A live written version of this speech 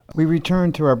We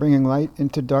return to our Bringing Light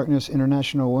into Darkness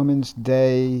International Women's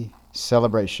Day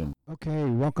celebration. Okay,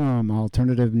 welcome,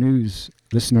 Alternative News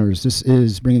listeners. This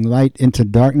is Bringing Light into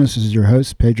Darkness. This is your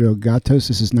host, Pedro Gatos.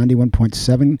 This is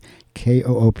 91.7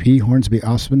 KOOP, Hornsby,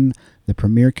 Austin, the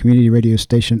premier community radio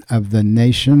station of the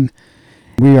nation.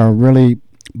 We are really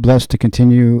blessed to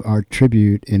continue our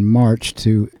tribute in March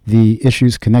to the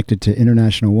issues connected to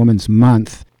International Women's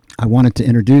Month. I wanted to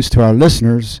introduce to our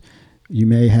listeners, you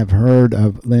may have heard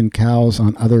of Lynn Cowles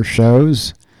on other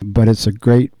shows, but it's a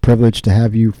great privilege to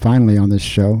have you finally on this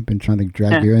show. Been trying to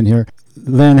drag you in here.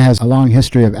 Lynn has a long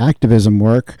history of activism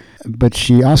work, but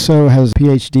she also has a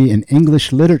PhD in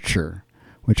English literature,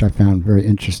 which I found very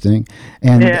interesting.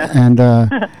 And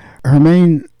her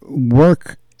main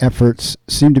work efforts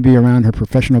seem to be around her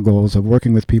professional goals of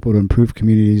working with people to improve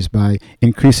communities by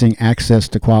increasing access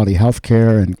to quality health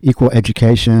care and equal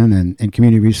education and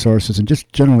community resources and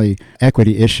just generally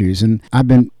equity issues. And I've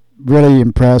been really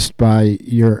impressed by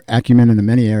your acumen in the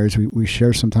many areas. We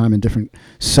share some time in different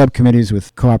subcommittees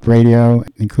with Co-op Radio,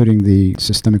 including the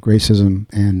Systemic Racism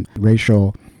and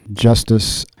Racial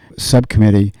Justice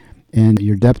Subcommittee. And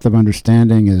your depth of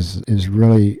understanding is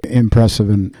really impressive,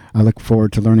 and I look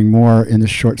forward to learning more in this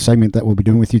short segment that we'll be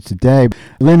doing with you today.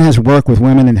 Lynn has worked with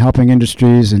women in helping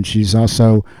industries, and she's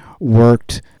also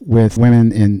worked with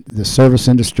women in the service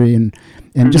industry and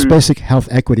just basic health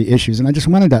equity issues. And I just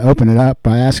wanted to open it up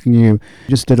by asking you,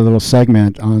 just did a little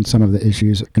segment on some of the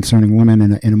issues concerning women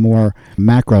in a more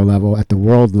macro level, at the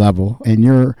world level, and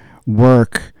your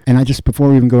work. And before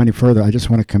we even go any further, I just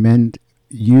want to commend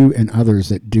you and others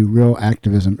that do real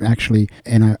activism, actually,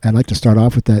 and I'd like to start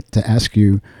off with that to ask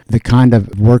you the kind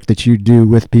of work that you do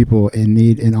with people in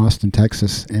need in Austin,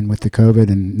 Texas, and with the COVID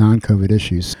and non-COVID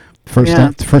issues. First,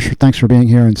 thanks for being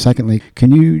here, and secondly,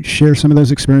 can you share some of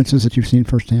those experiences that you've seen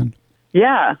firsthand?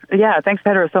 Yeah. Thanks,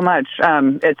 Pedro, so much.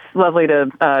 It's lovely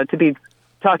to be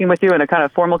talking with you in a kind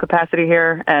of formal capacity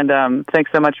here, and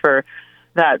thanks so much for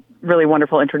that really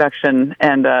wonderful introduction,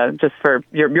 and just for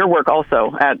your work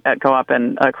also at Co-op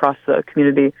and across the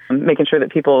community, making sure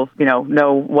that people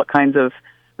know what kinds of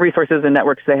resources and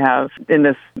networks they have in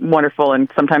this wonderful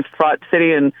and sometimes fraught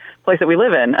city and place that we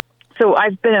live in. So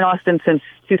I've been in Austin since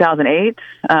 2008,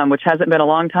 which hasn't been a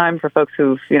long time for folks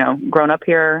who've grown up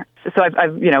here. So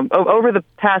I've over the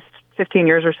past 15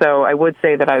 years or so, I would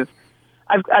say that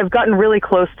I've gotten really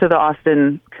close to the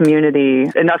Austin community,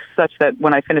 enough such that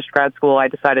when I finished grad school, I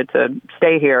decided to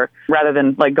stay here rather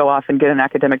than go off and get an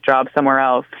academic job somewhere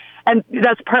else. And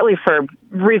that's partly for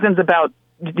reasons about,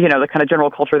 the kind of general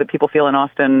culture that people feel in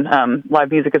Austin. Live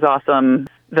music is awesome.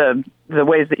 The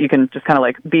ways that you can just kind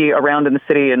of be around in the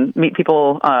city and meet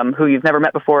people who you've never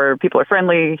met before. People are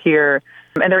friendly here.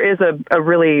 And there is a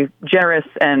really generous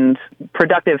and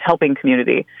productive helping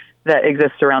community that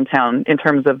exists around town in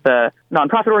terms of the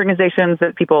nonprofit organizations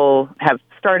that people have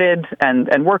started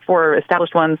and work for,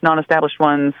 established ones, non-established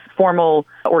ones, formal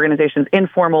organizations,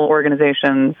 informal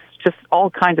organizations, just all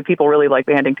kinds of people really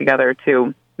banding together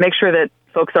to make sure that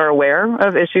folks are aware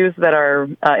of issues that are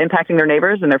impacting their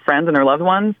neighbors and their friends and their loved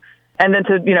ones, and then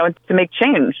to make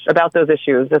change about those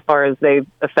issues as far as they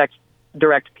affect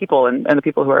direct people and the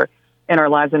people who are in our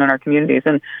lives and in our communities.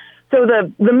 And so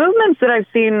the movements that I've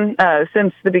seen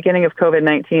since the beginning of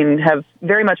COVID-19 have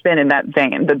very much been in that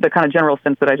vein, the kind of general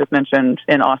sense that I just mentioned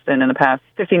in Austin in the past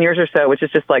 15 years or so, which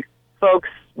is just folks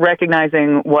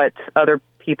recognizing what other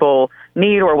people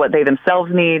need or what they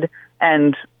themselves need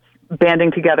and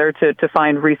banding together to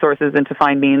find resources and to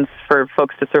find means for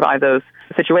folks to survive those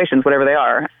situations, whatever they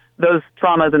are. Those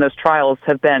traumas and those trials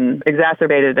have been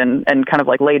exacerbated and kind of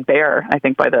laid bare, I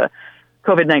think, by the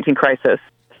COVID-19 crisis.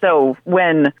 So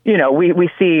when, we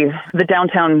see the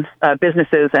downtown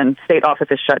businesses and state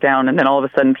offices shut down, and then all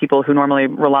of a sudden people who normally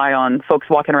rely on folks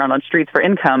walking around on streets for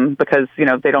income because,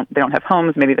 they don't have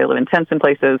homes, maybe they live in tents in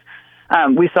places,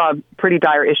 we saw pretty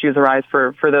dire issues arise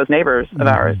for those neighbors of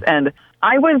ours. And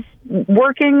I was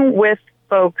working with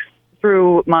folks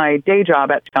through my day job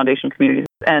at Foundation Communities.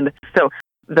 And so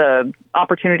the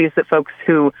opportunities that folks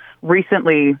who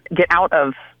recently get out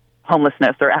of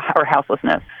homelessness or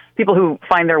houselessness, people who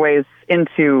find their ways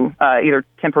into either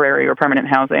temporary or permanent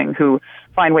housing, who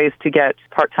find ways to get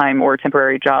part-time or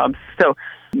temporary jobs. So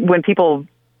when people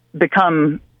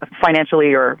become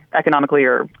financially or economically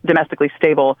or domestically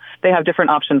stable, they have different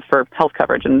options for health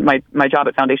coverage. And my job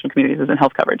at Foundation Communities is in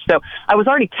health coverage. So I was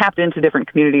already tapped into different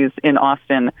communities in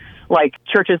Austin, like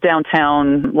churches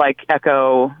downtown, like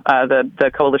ECHO,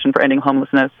 the Coalition for Ending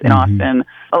Homelessness in Austin,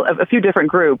 a few different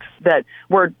groups that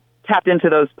were tapped into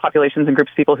those populations and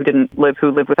groups of people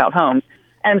who lived without homes.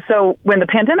 And so when the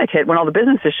pandemic hit, when all the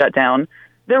businesses shut down,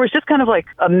 there was just kind of like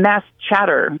a mass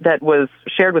chatter that was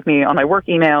shared with me on my work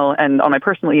email and on my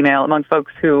personal email among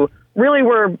folks who really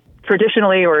were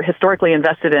traditionally or historically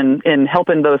invested in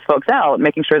helping those folks out,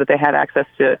 making sure that they had access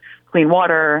to clean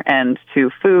water and to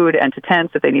food and to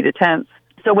tents if they needed tents.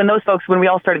 So when we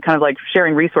all started kind of like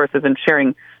sharing resources and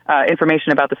sharing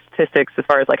information about the statistics as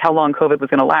far as like how long COVID was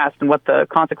going to last and what the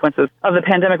consequences of the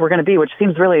pandemic were going to be, which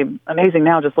seems really amazing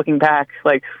now just looking back.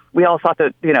 Like we all thought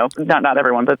that, not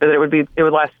everyone, but that it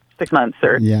would last 6 months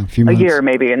or a year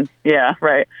maybe. And yeah,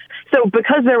 right. So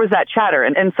because there was that chatter,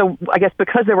 and so I guess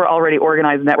because there were already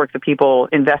organized networks of people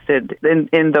invested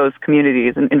in those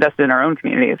communities and invested in our own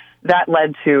communities, that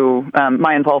led to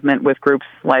my involvement with groups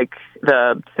like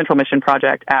the Central Mission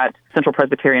Project at Central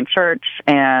Presbyterian Church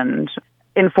and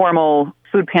informal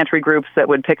food pantry groups that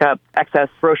would pick up excess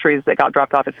groceries that got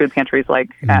dropped off at food pantries like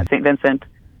at St. Vincent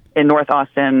in North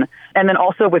Austin, and then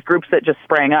also with groups that just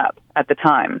sprang up at the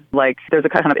time. Like there's a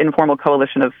kind of informal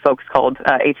coalition of folks called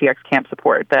ATX Camp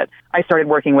Support that I started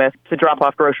working with to drop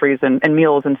off groceries and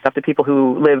meals and stuff to people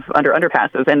who live under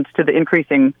underpasses and to the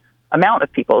increasing amount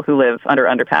of people who live under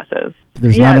underpasses.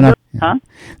 There's not enough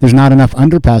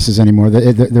underpasses anymore.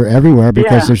 They're everywhere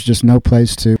because there's just no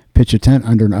place to pitch a tent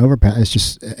under an overpass. It's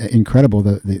just incredible,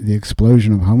 the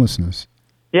explosion of homelessness.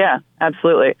 Yeah,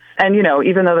 absolutely. And,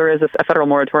 even though there is a federal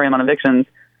moratorium on evictions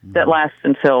that lasts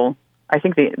until, I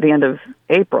think, the end of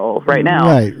April right now,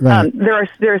 right.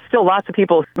 There are still lots of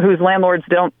people whose landlords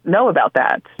don't know about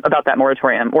that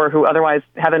moratorium or who otherwise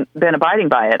haven't been abiding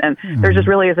by it. And there just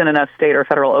really isn't enough state or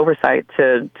federal oversight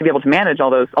to be able to manage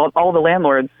all the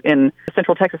landlords in the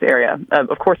Central Texas area,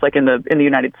 of course, like in the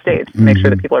United States, to make sure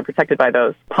that people are protected by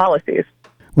those policies.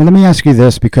 Well, let me ask you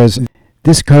this, because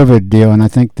this COVID deal, and I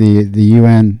think the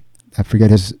UN, I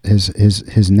forget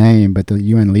his name, but the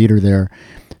UN leader there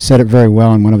said it very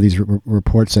well in one of these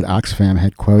reports that Oxfam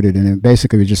had quoted, and it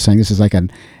basically was just saying this is like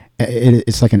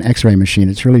it's like an X-ray machine.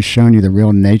 It's really showing you the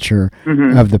real nature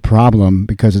of the problem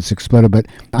because it's exploded. But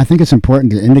I think it's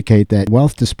important to indicate that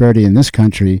wealth disparity in this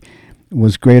country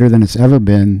was greater than it's ever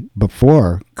been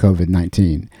before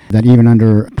COVID-19. That even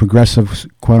under progressive,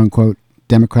 quote-unquote,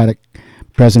 democratic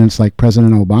presidents like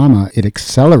President Obama, it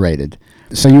accelerated.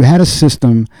 So you had a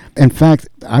system. In fact,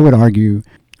 I would argue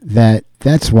that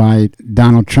that's why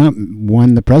Donald Trump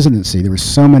won the presidency. There were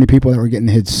so many people that were getting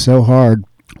hit so hard.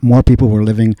 More people were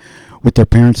living with their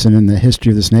parents than in the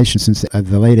history of this nation since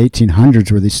the late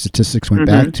 1800s, where these statistics went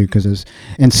back to.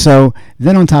 And so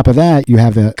then on top of that, you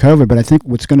have the COVID. But I think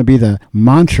what's going to be the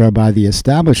mantra by the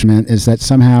establishment is that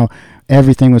somehow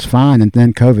everything was fine, and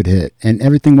then COVID hit, and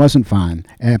everything wasn't fine.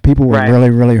 People were really,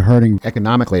 really hurting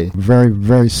economically, very,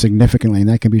 very significantly, and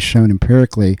that can be shown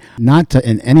empirically. Not to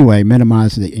in any way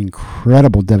minimize the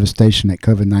incredible devastation that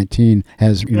COVID-19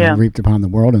 has reaped upon the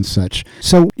world and such.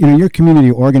 So, your community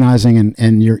organizing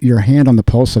and your hand on the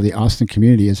pulse of the Austin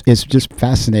community is just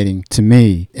fascinating to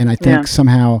me. And I think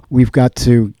somehow we've got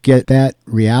to get that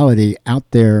reality out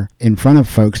there in front of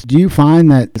folks. Do you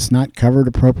find that it's not covered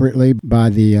appropriately by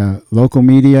the local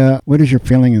media? What is your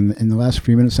feeling in the last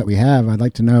few minutes that we have? I'd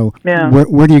like to know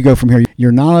where do you go from here?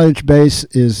 Your knowledge base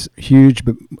is huge,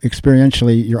 but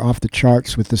experientially you're off the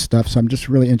charts with this stuff. So I'm just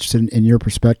really interested in your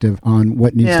perspective on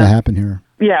what needs to happen here.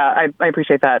 Yeah, I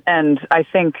appreciate that. And I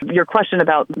think your question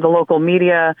about the local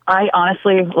media, I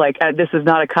honestly, this is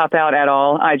not a cop-out at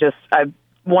all.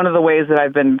 One of the ways that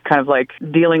I've been kind of like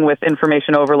dealing with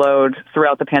information overload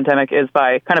throughout the pandemic is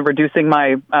by kind of reducing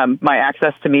my my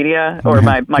access to media or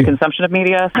my consumption of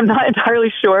media. I'm not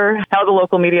entirely sure how the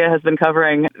local media has been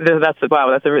covering.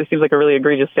 It seems like a really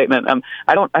egregious statement.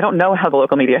 I don't know how the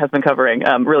local media has been covering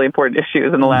really important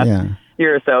issues in the last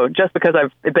year or so, just because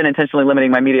I've been intentionally limiting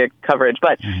my media coverage.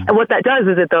 But and what that does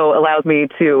is it though allows me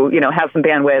to have some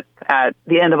bandwidth at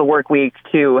the end of a work week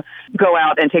to go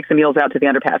out and take some meals out to the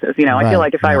underpasses. I feel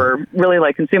like if I were really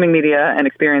consuming media and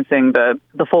experiencing the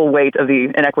full weight of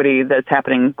the inequity that's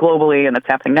happening globally and that's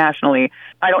happening nationally,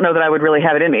 I don't know that I would really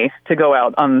have it in me to go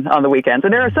out on the weekends.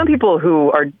 And there are some people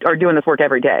who are doing this work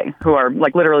every day, who are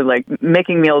literally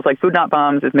making meals. Food Not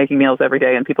Bombs is making meals every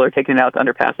day, and people are taking it out to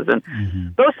underpasses. And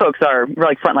those folks are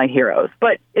frontline heroes.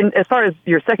 But as far as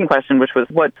your second question, which was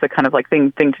what's the kind of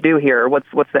thing to do here, what's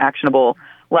the actionable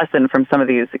lesson from some of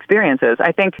these experiences,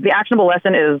 I think the actionable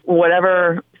lesson is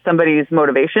whatever somebody's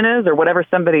motivation is, or whatever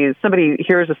somebody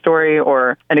hears a story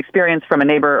or an experience from a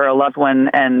neighbor or a loved one,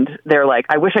 and they're like,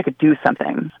 I wish I could do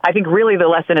something. I think really the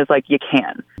lesson is like, you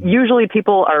can. Usually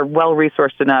people are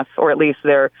well-resourced enough, or at least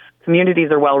their communities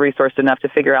are well-resourced enough to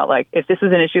figure out, like, if this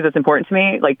is an issue that's important to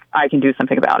me, like, I can do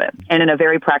something about it, and in a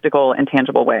very practical and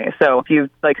tangible way. So if you,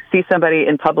 like, see somebody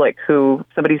in public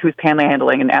somebody who's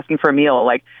panhandling and asking for a meal,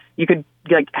 like, you could,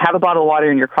 like, have a bottle of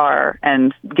water in your car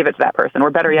and give it to that person,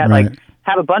 or better yet, right. like,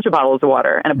 have a bunch of bottles of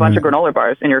water and a bunch of granola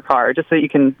bars in your car just so you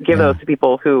can give those to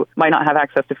people who might not have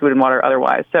access to food and water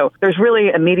otherwise. So there's really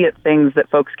immediate things that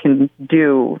folks can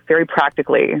do very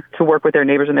practically to work with their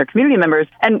neighbors and their community members.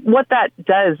 And what that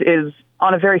does is,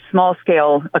 on a very small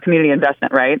scale, a community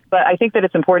investment, right? But I think that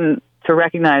it's important to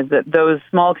recognize that those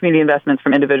small community investments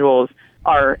from individuals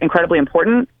are incredibly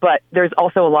important, but there's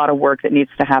also a lot of work that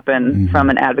needs to happen from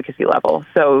an advocacy level.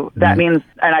 So that means,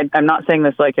 and I'm not saying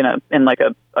this like in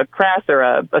a crass or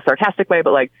a sarcastic way,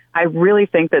 but like, I really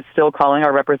think that still calling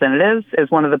our representatives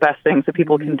is one of the best things that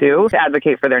people can do to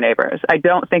advocate for their neighbors. I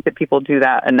don't think that people do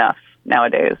that enough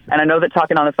nowadays. And I know that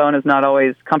talking on the phone is not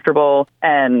always comfortable,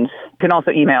 and you can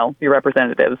also email your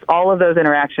representatives. All of those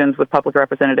interactions with public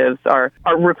representatives are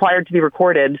required to be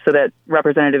recorded so that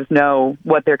representatives know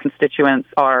what their constituents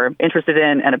are interested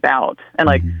in and about. And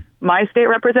like, my state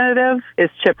representative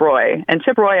is Chip Roy, and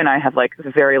Chip Roy and I have like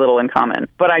very little in common,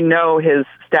 but I know his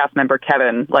staff member,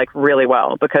 Kevin, like really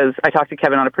well because I talk to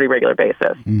Kevin on a pretty regular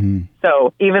basis.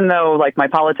 So even though like my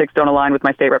politics don't align with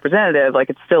my state representative,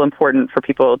 like it's still important for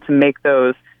people to make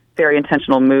those very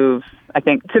intentional moves, I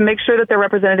think, to make sure that their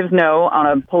representatives know on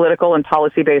a political and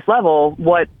policy-based level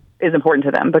what is important to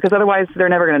them, because otherwise they're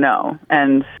never going to know.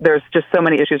 And there's just so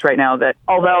many issues right now that,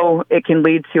 although it can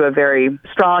lead to a very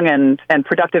strong and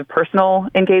productive personal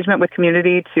engagement with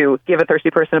community to give a thirsty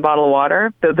person a bottle of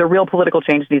water, the real political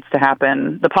change needs to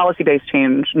happen. The policy-based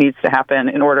change needs to happen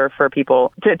in order for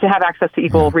people to have access to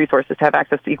equal resources, to have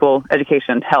access to equal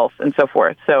education, health, and so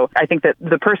forth. So I think that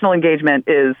the personal engagement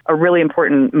is a really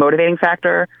important motivating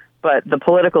factor, but the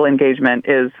political engagement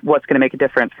is what's going to make a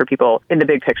difference for people in the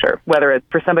big picture, whether it's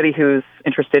for somebody who's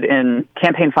interested in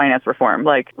campaign finance reform,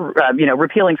 like,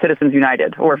 repealing Citizens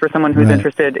United, or for someone who's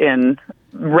interested in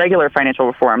regular financial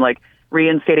reform, like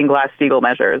reinstating Glass-Steagall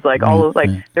measures, like all of,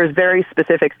 like, there's very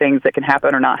specific things that can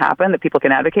happen or not happen that people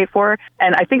can advocate for.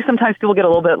 And I think sometimes people get a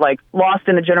little bit like lost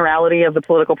in the generality of the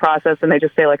political process, and they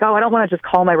just say like, oh, I don't want to just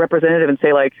call my representative and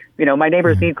say like, my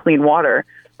neighbors need clean water,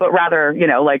 but rather,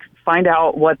 like, find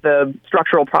out what the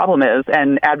structural problem is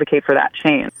and advocate for that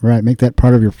change. Right. Make that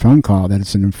part of your phone call, that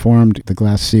it's an informed, the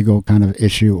Glass-Steagall kind of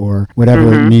issue or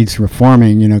whatever it needs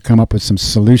reforming, come up with some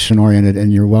solution-oriented,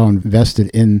 and you're well invested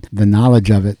in the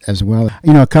knowledge of it as well.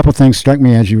 A couple things struck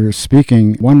me as you were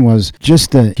speaking. One was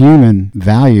just the human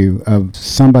value of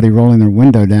somebody rolling their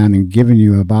window down and giving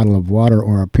you a bottle of water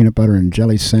or a peanut butter and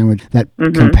jelly sandwich. That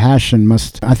compassion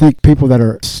I think people that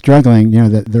are struggling,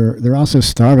 that they're also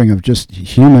starving of just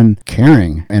human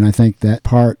caring. And I think that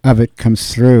part of it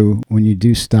comes through when you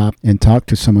do stop and talk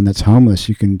to someone that's homeless.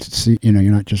 You can see, you're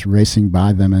not just racing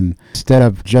by them. And instead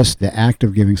of just the act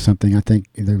of giving something, I think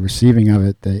the receiving of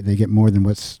it, they get more than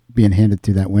what's being handed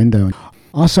through that window.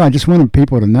 Also, I just wanted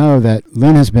people to know that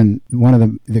Lynn has been one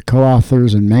of the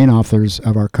co-authors and main authors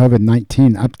of our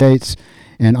COVID-19 updates,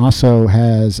 and also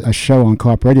has a show on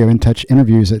Co-op Radio, In Touch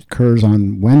Interviews, that occurs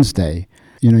on Wednesday.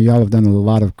 Y'all have done a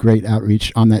lot of great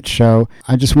outreach on that show.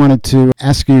 I just wanted to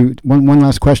ask you one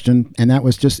last question, and that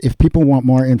was just if people want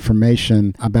more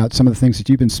information about some of the things that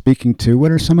you've been speaking to,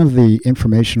 what are some of the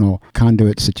informational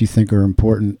conduits that you think are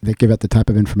important that give out the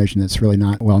type of information that's really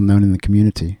not well known in the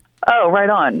community? Oh, right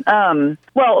on.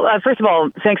 First of all,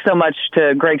 thanks so much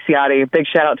to Greg Ciotti. Big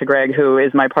shout out to Greg, who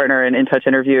is my partner in Touch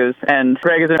Interviews. And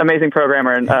Greg is an amazing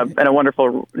programmer and a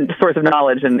wonderful source of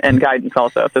knowledge and guidance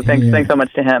also. So thanks so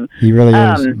much to him. He really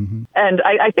is. And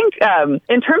I think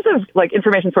in terms of like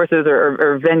information sources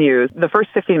or venues, the first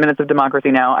 15 minutes of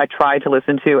Democracy Now! I try to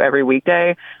listen to every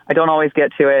weekday. I don't always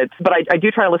get to it, but I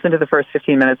do try to listen to the first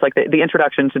 15 minutes, like the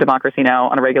introduction to Democracy Now!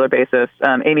 On a regular basis.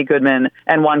 Amy Goodman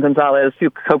and Juan Gonzalez,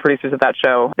 who co-producers of that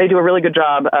show, they do a really good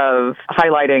job of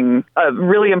highlighting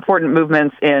really important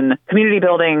movements in community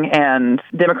building and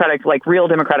real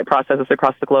democratic processes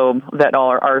across the globe that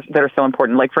are so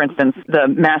important. Like, for instance, the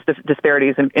massive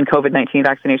disparities in COVID-19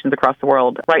 vaccinations across the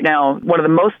world. Right now, one of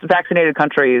the most vaccinated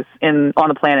countries on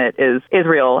the planet is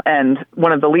Israel, and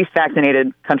one of the least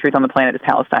vaccinated countries on the planet is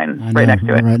Palestine, right next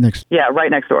to it.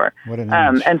 Right next door.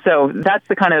 And so that's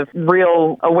the kind of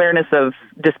real awareness of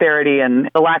disparity and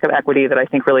the lack of equity that I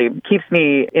think really really keeps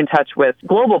me in touch with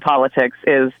global politics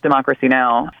is Democracy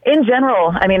Now! In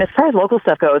general, I mean, as far as local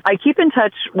stuff goes, I keep in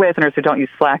touch with listeners who don't use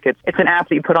Slack. It's an app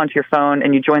that you put onto your phone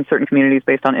and you join certain communities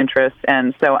based on interests.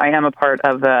 And so I am a part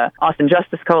of the Austin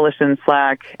Justice Coalition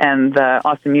Slack and the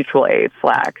Austin Mutual Aid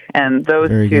Slack. And those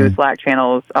two Slack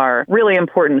channels are really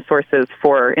important sources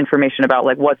for information about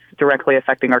like what's directly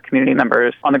affecting our community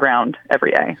members on the ground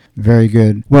every day. Very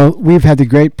good. Well, we've had the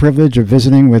great privilege of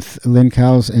visiting with Lynn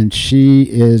Cowles, and she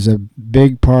is a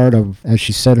big part of, as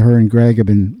she said, her and Greg have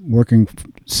been working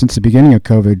since the beginning of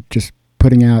COVID, just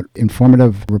putting out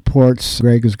informative reports.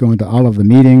 Greg is going to all of the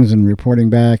meetings and reporting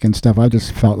back and stuff. I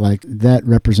just felt like that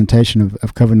representation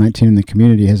of COVID-19 in the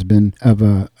community has been of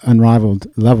a unrivaled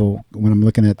level when I'm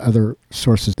looking at other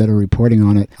sources that are reporting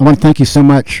on it. I want to thank you so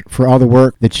much for all the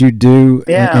work that you do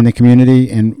in the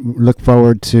community, and look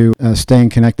forward to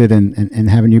staying connected and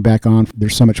having you back on.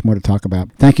 There's so much more to talk about.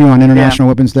 Thank you on International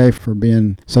Women's Day for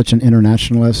being such an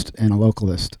internationalist and a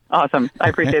localist. Awesome. I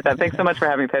appreciate that. Thanks so much for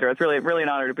having me, Pedro. It's really, really an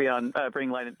honor to be on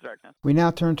Bringing Light into Darkness. We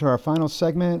now turn to our final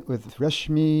segment with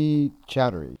Reshmi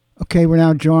Chowdhury. Okay, we're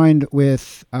now joined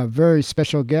with a very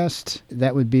special guest.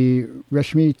 That would be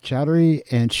Reshmi Chowdhury,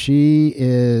 and she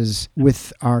is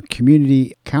with our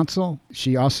community council.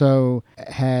 She also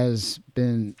has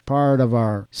been part of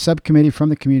our subcommittee from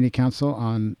the community council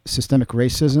on systemic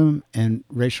racism and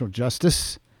racial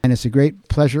justice. And it's a great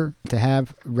pleasure to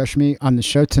have Reshmi on the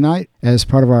show tonight as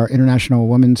part of our International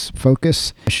Women's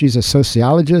Focus. She's a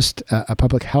sociologist, a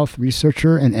public health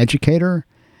researcher, and educator.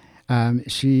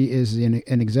 She is an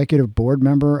executive board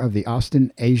member of the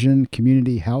Austin Asian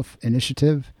Community Health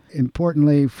Initiative.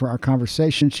 Importantly for our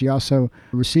conversation, she also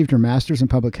received her master's in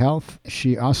public health.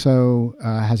 She also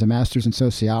has a master's in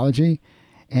sociology,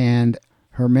 and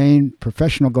her main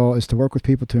professional goal is to work with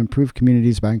people to improve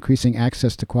communities by increasing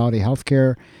access to quality health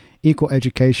care, equal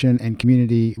education, and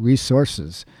community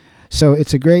resources. So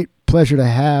it's a great pleasure to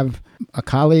have a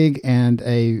colleague and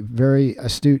a very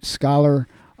astute scholar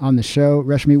on the show.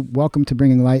 Reshmi, welcome to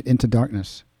Bringing Light into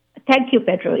Darkness. Thank you,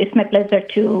 Pedro. It's my pleasure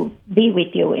to be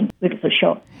with you in a beautiful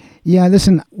show. Yeah,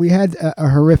 listen, we had a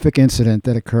horrific incident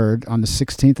that occurred on the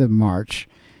 16th of March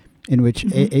in which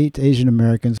 8 Asian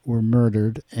Americans were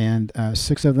murdered, and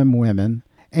 6 of them women.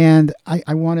 And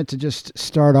I wanted to just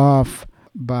start off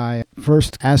by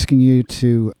first asking you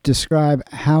to describe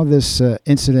how this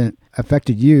incident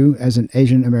affected you as an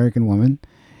Asian American woman,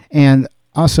 and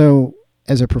also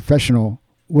as a professional.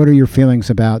 What are your feelings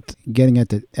about getting at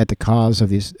the cause of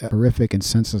these horrific and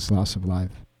senseless loss of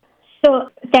life? So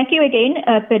thank you again,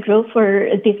 Pedro, for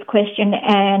this question.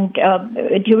 And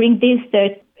during this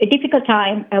difficult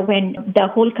time when the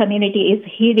whole community is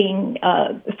healing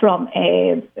from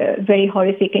a very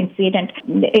horrific incident,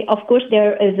 of course,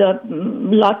 there is a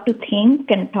lot to think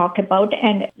and talk about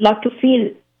and a lot to feel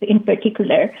in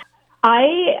particular.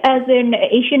 I, as an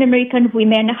Asian American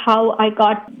woman, how I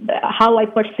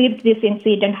perceived this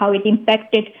incident, how it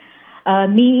impacted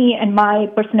me and my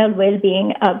personal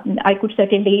well-being, I could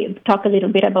certainly talk a little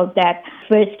bit about that.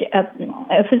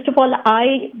 First of all,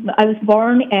 I was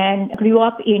born and grew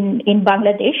up in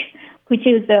Bangladesh, which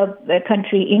is a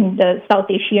country in the South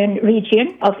Asian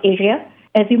region of Asia.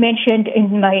 As you mentioned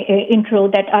in my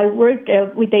intro, that I worked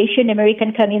with the Asian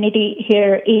American community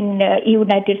here in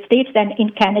United States and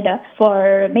in Canada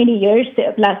for many years,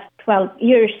 last 12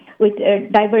 years, with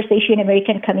diverse Asian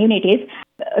American communities.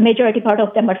 A majority part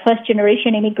of them are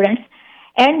first-generation immigrants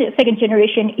and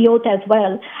second-generation youth as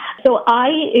well. So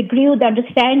I grew the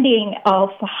understanding of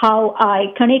how I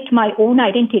connect my own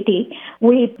identity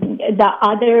with the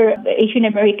other Asian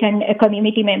American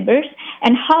community members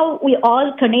and how we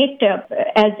all connect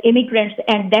as immigrants,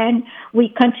 and then we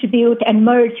contribute and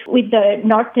merge with the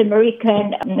North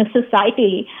American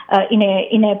society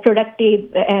in a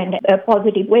productive and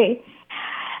positive way.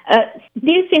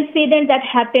 This incident that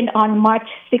happened on March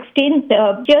 16th,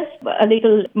 just a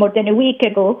little more than a week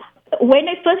ago, when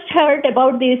I first heard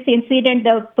about this incident,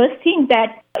 the first thing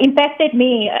that impacted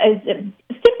me is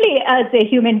simply as a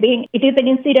human being, it is an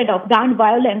incident of gun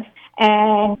violence.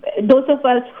 And those of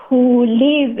us who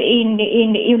live in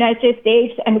the United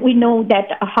States, and we know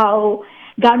that how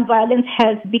gun violence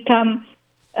has become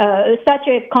such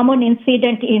a common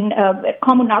incident in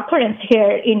common occurrence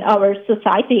here in our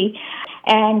society.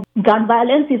 And gun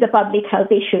violence is a public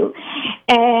health issue.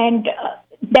 And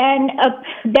then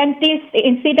this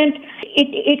incident,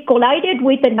 it collided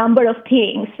with a number of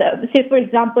things. Say, for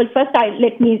example, first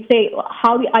let me say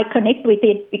how I connect with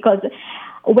it, because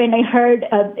when I heard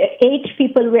 8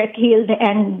 people were killed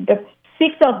and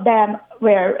 6 of them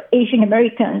were Asian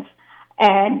Americans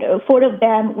and 4 of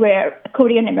them were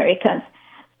Korean Americans.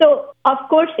 So, of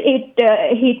course, it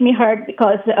hit me hard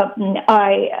because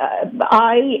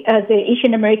I, as an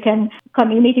Asian American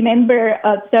community member,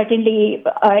 certainly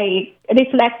I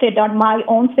reflected on my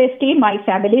own safety, my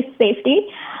family's safety.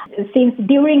 Since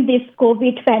during this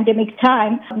COVID pandemic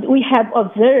time, we have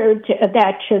observed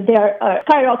that there are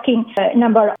skyrocketing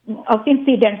number of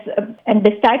incidents, and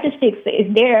the statistics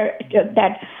is there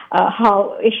that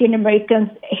how Asian Americans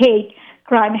hate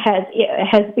crime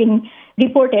has been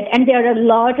reported, and there are a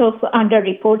lot of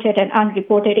underreported and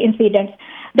unreported incidents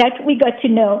that we got to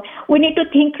know. We need to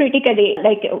think critically,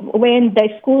 like when the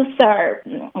schools are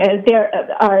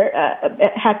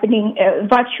happening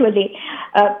virtually,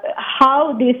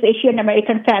 how these Asian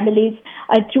American families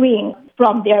are doing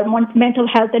from their mental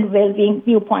health and well-being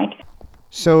viewpoint.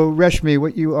 So, Reshmi,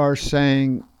 what you are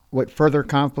saying, what further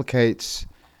complicates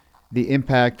the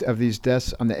impact of these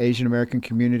deaths on the Asian American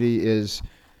community is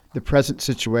the present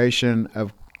situation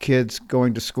of kids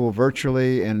going to school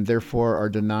virtually and therefore are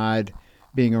denied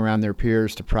being around their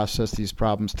peers to process these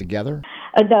problems together?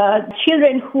 The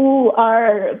children who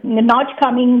are not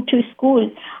coming to school,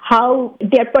 how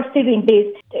they're perceiving this,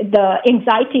 the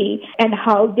anxiety, and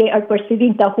how they are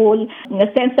perceiving the whole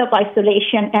sense of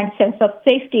isolation and sense of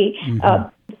safety,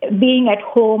 being at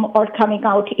home or coming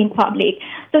out in public.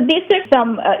 So these are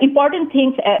some important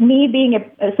things. Me being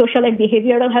a social and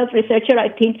behavioral health researcher, I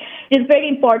think it is very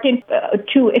important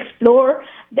to explore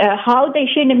how the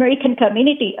Asian American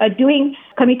community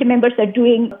members are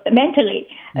doing mentally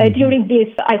during this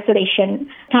isolation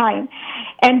time.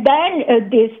 And then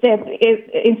these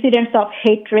incidents of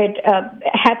hatred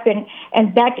happen,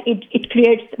 and that it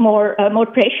creates more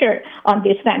pressure on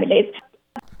these families.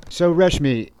 So,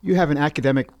 Reshmi, you have an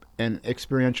academic and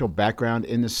experiential background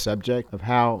in this subject of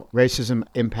how racism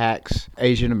impacts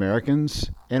Asian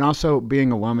Americans, and also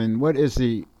being a woman. What is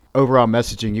the overall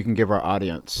messaging you can give our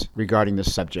audience regarding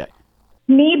this subject?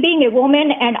 Me being a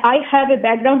woman, and I have a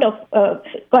background of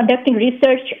conducting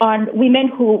research on women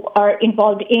who are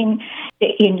involved in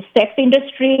sex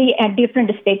industry and different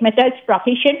stigmatized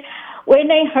profession. When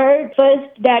I heard first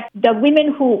that the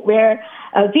women who were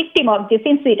a victim of this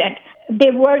incident,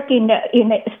 they work in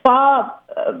a spa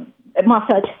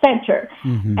massage center.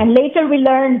 And later we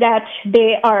learned that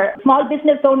they are small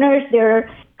business owners, they're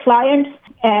clients,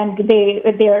 and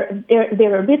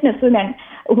they're business women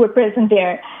who were present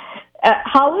there.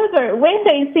 However, when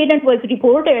the incident was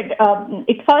reported,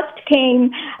 it first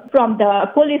came from the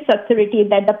police authority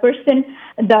that the person,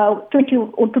 the 20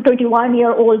 to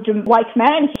 21-year-old white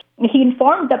man, he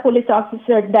informed the police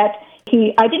officer that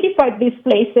he identified these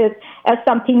places as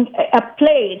a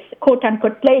place,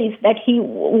 quote-unquote place, that he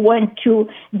want to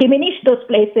diminish those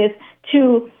places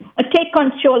to take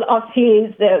control of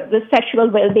his the sexual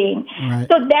well-being. Right.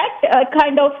 So that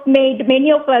kind of made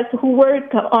many of us who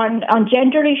work on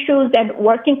gender issues and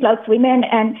working class women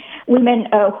and women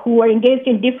who are engaged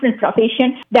in different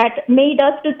professions, that made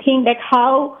us to think that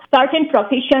how certain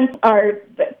professions are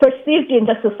perceived in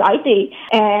the society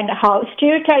and how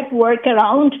stereotypes work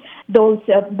around those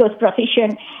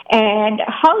professions and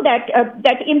how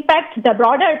that impacts the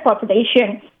broader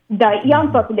population, the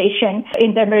young population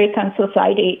in the American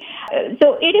society.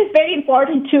 So it is very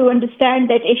important to understand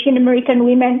that Asian American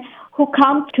women who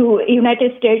come to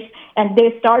United States and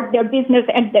they start their business,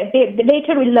 and they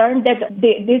later we learn that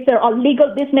these are all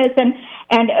legal business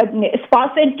and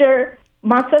spa center,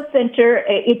 massage center,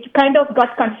 it kind of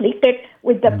got conflicted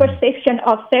with the perception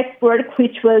of sex work,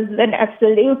 which was an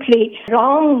absolutely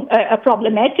wrong,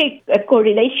 problematic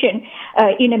correlation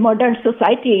in a modern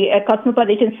society, a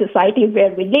cosmopolitan society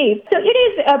where we live. So it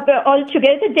is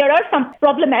altogether, there are some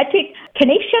problematic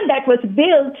connection that was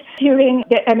built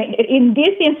in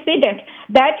this incident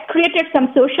that created some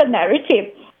social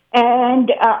narrative.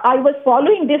 And I was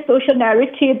following this social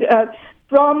narrative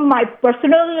from my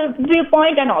personal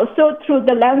viewpoint and also through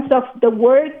the lens of the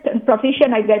work and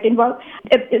profession I get involved.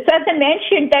 So as I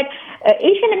mentioned that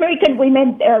Asian American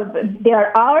women,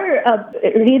 there are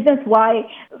reasons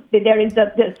why there is the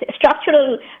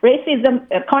structural racism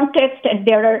context, and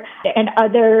there are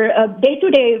other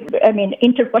day-to-day,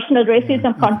 interpersonal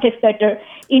racism contexts that are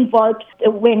involved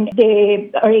when they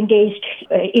are engaged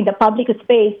in the public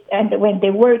space and when they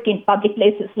work in public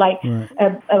places like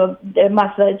the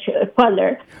massage parlor.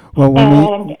 Well,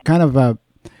 when we kind of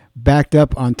backed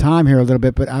up on time here a little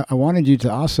bit, but I wanted you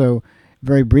to also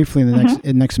very briefly in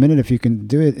the next minute, if you can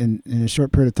do it in a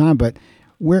short period of time, but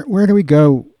where do we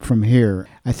go from here?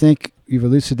 I think you've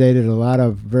elucidated a lot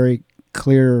of very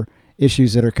clear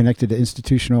issues that are connected to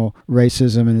institutional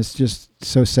racism, and it's just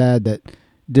so sad that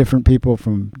different people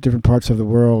from different parts of the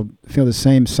world feel the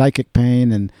same psychic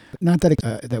pain, and not that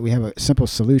that we have a simple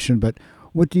solution, but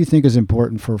What do you think is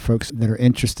important for folks that are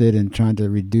interested in trying to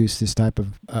reduce this type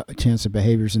of chance of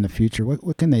behaviors in the future?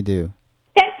 What can they do?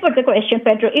 Thanks for the question,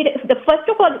 Pedro. First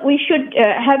of all, we should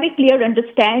have a clear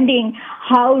understanding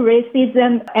how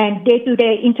racism and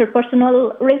day-to-day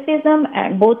interpersonal racism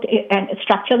and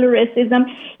structural racism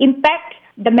impact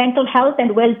the mental health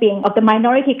and well-being of the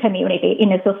minority community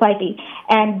in a society.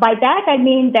 And by that, I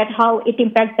mean that how it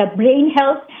impacts the brain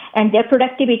health and their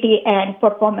productivity and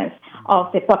performance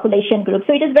of the population group.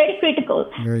 So it is very critical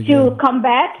to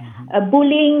combat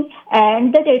bullying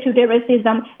and the day-to-day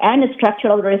racism and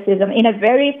structural racism in a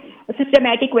very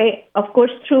systematic way, of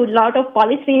course, through a lot of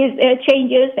policies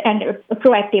changes and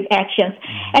proactive actions.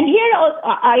 And here also,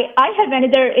 I have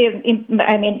another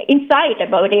insight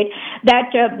about it,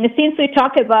 that since we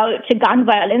talk about gun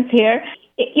violence here,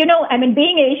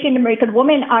 being an Asian American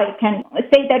woman, I can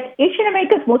say that Asian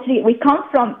Americans mostly, we come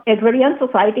from agrarian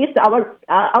societies.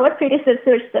 Our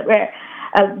predecessors were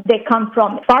they come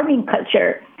from farming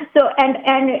culture. So,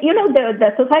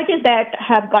 the societies that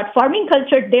have got farming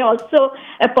culture, they also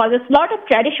possess a lot of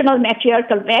traditional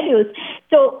matriarchal values.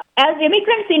 So, as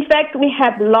immigrants, in fact, we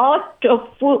have a lot of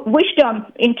wisdom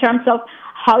in terms of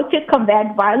how to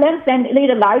combat violence and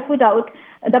lead a life without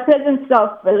the presence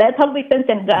of lethal weapons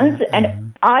and guns.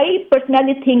 And I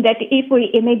personally think that if we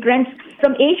immigrants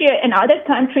from Asia and other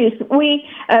countries, we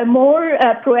more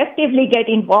proactively get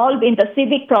involved in the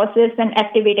civic process and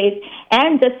activities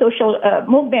and the social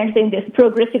movements in this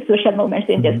progressive social movements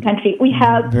in this country, we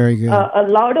have a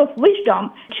lot of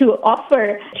wisdom to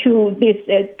offer to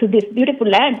this beautiful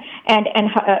land, and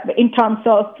in terms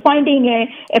of finding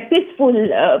a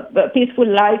peaceful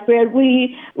life where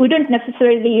we don't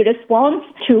necessarily respond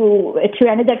to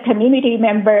another community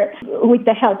member with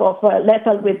the help of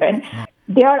lethal weapon.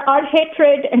 There are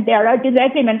hatred and there are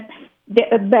disagreements,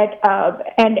 but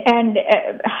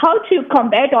how to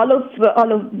combat all of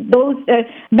those,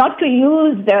 not to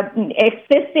use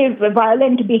excessive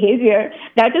violent behavior.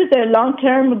 That is a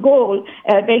long-term goal.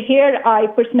 But here, I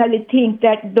personally think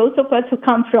that those of us who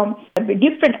come from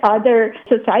different other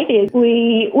societies,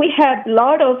 we have a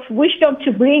lot of wisdom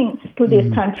to bring to this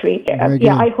country.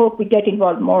 I hope we get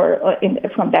involved more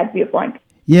from that viewpoint.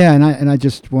 Yeah, and I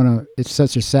just want to. It's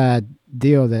such a sad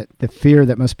deal that the fear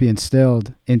that must be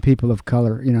instilled in people of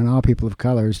color, and all people of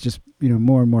color, is just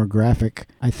more and more graphic,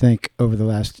 I think, over the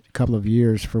last couple of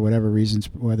years for whatever reasons,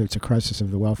 whether it's a crisis of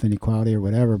the wealth inequality or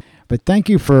whatever. But thank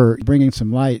you for bringing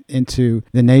some light into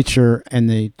the nature and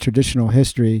the traditional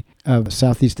history of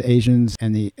Southeast Asians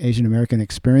and the Asian American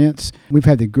experience. We've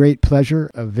had the great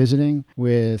pleasure of visiting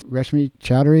with Reshmi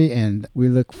Chowdhury, and we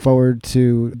look forward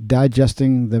to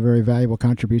digesting the very valuable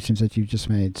contributions that you've just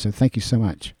made. So thank you so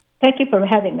much. Thank you for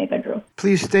having me, Pedro.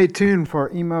 Please stay tuned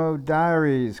for Emo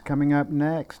Diaries coming up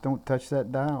next. Don't touch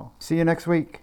that dial. See you next week.